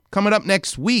Coming up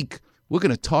next week, we're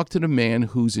going to talk to the man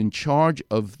who's in charge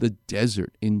of the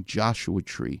desert in Joshua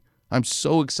Tree. I'm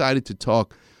so excited to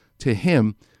talk to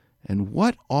him. And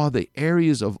what are the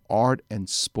areas of art and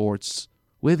sports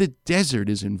where the desert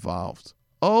is involved?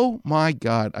 Oh my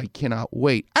God, I cannot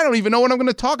wait. I don't even know what I'm going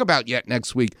to talk about yet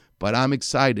next week, but I'm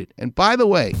excited. And by the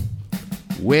way,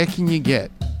 where can you get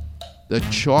the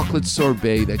chocolate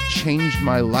sorbet that changed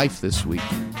my life this week?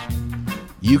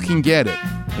 You can get it,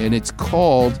 and it's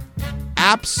called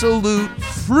Absolute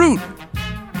Fruit.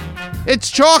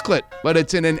 It's chocolate, but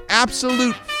it's in an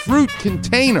Absolute Fruit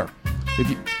container.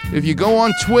 If you go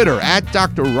on Twitter at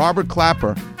Dr. Robert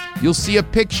Clapper, you'll see a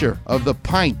picture of the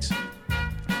pint.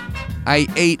 I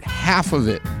ate half of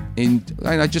it, and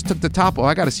I just took the top off.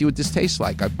 I got to see what this tastes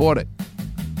like. I bought it.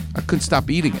 I couldn't stop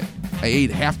eating it. I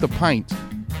ate half the pint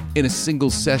in a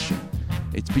single session.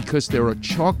 It's because there are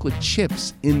chocolate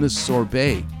chips in the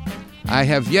sorbet. I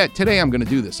have yet, today I'm going to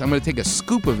do this. I'm going to take a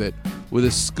scoop of it with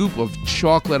a scoop of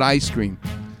chocolate ice cream,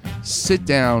 sit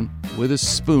down with a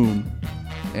spoon,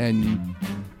 and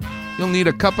you'll need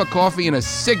a cup of coffee and a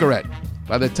cigarette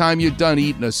by the time you're done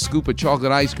eating a scoop of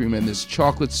chocolate ice cream and this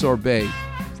chocolate sorbet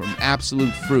from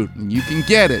Absolute Fruit. And you can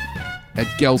get it at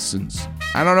Gelson's.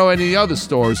 I don't know any of the other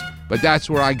stores, but that's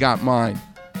where I got mine.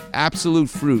 Absolute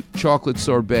Fruit chocolate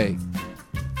sorbet.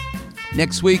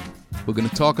 Next week, we're going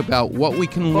to talk about what we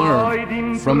can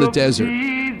learn from the desert.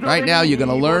 Right now, you're going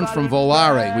to learn from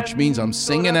Volare, which means I'm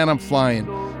singing and I'm flying.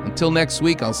 Until next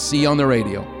week, I'll see you on the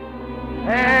radio.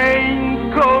 E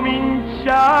incominciavo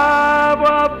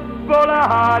a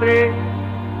volare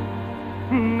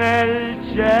nel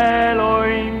cielo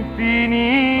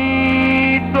infinito.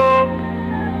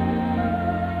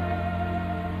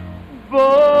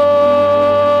 Volare,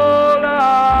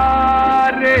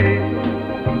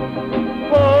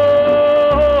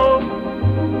 oh,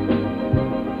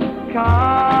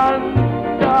 cantare,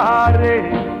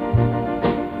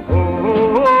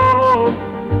 oh.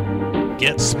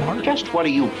 Get smart. Just what are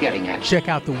you getting at? Check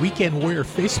out the Weekend Warrior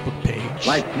Facebook page.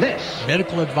 Like this.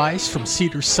 Medical advice from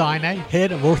Cedars-Sinai,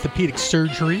 head of orthopedic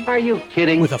surgery. Are you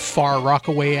kidding? With a far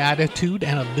rockaway attitude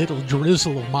and a little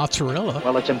drizzle of mozzarella.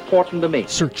 Well, it's important to me.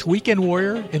 Search Weekend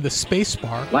Warrior in the space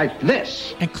bar. Like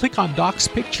this. And click on Doc's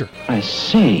picture. I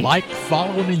see. Like,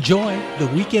 follow, and enjoy the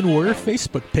Weekend Warrior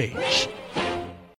Facebook page.